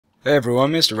Hey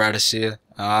everyone, Mr. Radis here.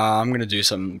 I'm gonna do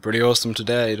something pretty awesome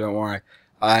today, don't worry.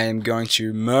 I am going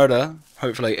to murder,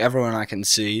 hopefully everyone I can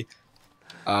see,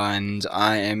 and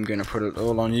I am gonna put it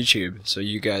all on YouTube, so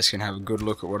you guys can have a good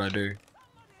look at what I do.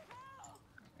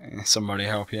 Somebody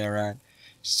help, yeah, right.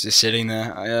 Just sitting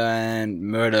there, and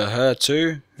murder her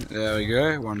too. There we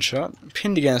go, one shot.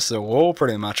 Pinned against the wall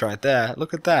pretty much right there,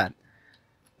 look at that.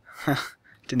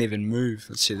 Didn't even move.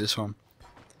 Let's see this one.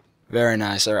 Very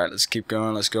nice. Alright, let's keep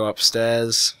going. Let's go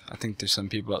upstairs. I think there's some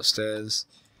people upstairs.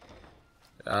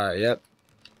 Yep.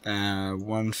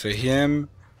 One for him.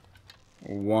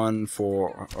 One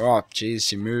for... Oh, jeez,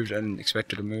 he moved. I didn't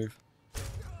expect her to move.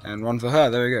 And one for her.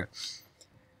 There we go.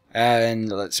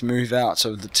 And let's move out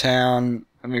of the town.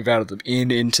 Move out of the inn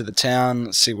into the town.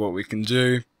 Let's see what we can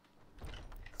do.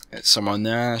 There's someone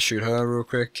there. Shoot her real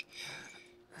quick.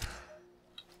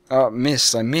 Oh,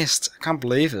 missed. I missed. I can't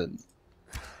believe it.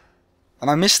 And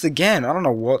I missed again. I don't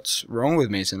know what's wrong with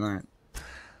me tonight.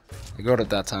 I got it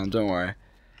that time, don't worry.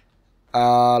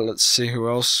 Let's see who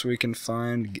else we can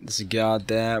find. There's a guard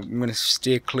there. I'm going to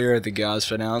steer clear of the guards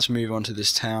for now. Let's move on to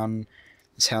this town.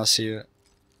 This house here.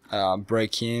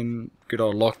 Break in. Good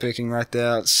old lockpicking right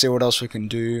there. Let's see what else we can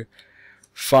do.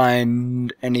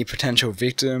 Find any potential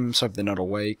victims. Hope they're not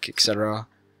awake, etc.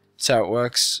 That's how it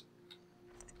works.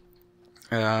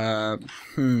 Gotta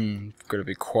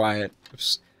be quiet.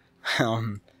 Oops.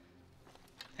 No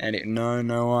one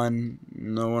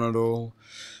at all.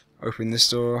 Open this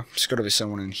door. There's got to be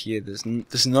someone in here.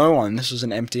 There's no one. This was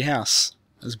an empty house.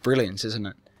 It's brilliant, isn't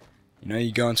it? You know,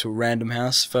 you go into a random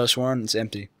house, first one, it's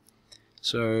empty.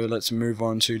 So let's move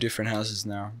on to different houses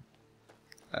now.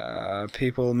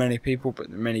 Many people,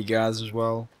 but many guards as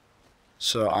well.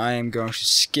 So I am going to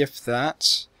skip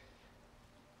that.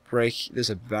 Break.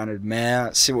 There's a banded mare.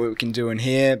 Let's see what we can do in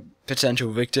here.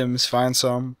 Potential victims. Find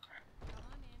some.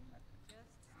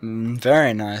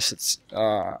 Very nice. It's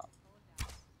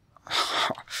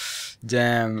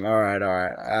damn.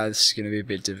 Alright. This is gonna be a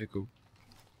bit difficult.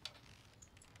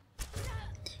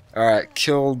 Alright,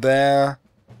 kill there.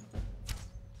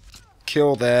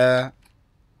 Kill there.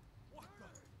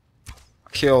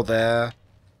 Kill there.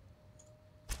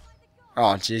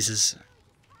 Oh Jesus.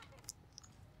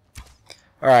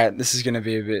 Alright, this is gonna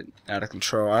be a bit out of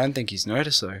control. I don't think he's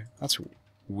noticed though. That's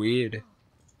weird.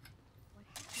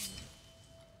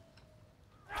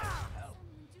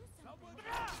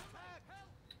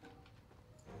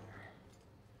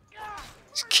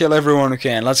 Let's kill everyone who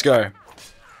can. Let's go.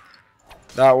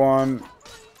 That one.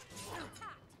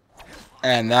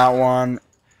 And that one.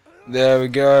 There we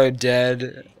go.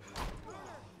 Dead.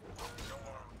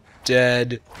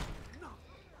 Dead.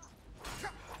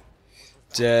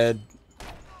 Dead.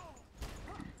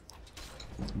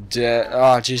 Dead.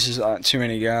 Oh, Jesus. Too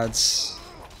many guards.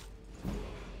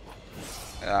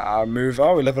 I'll move.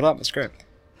 Oh, we leveled up. That's great.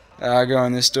 Go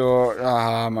in this door.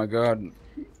 Oh, my God.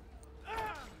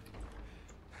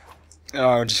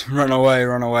 Oh, just run away,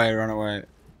 run away, run away.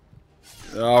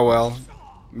 Oh well,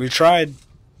 we tried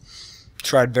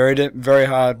very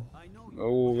hard.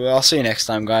 Oh, I'll see you next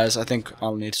time, guys. I think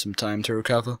I'll need some time to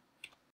recover.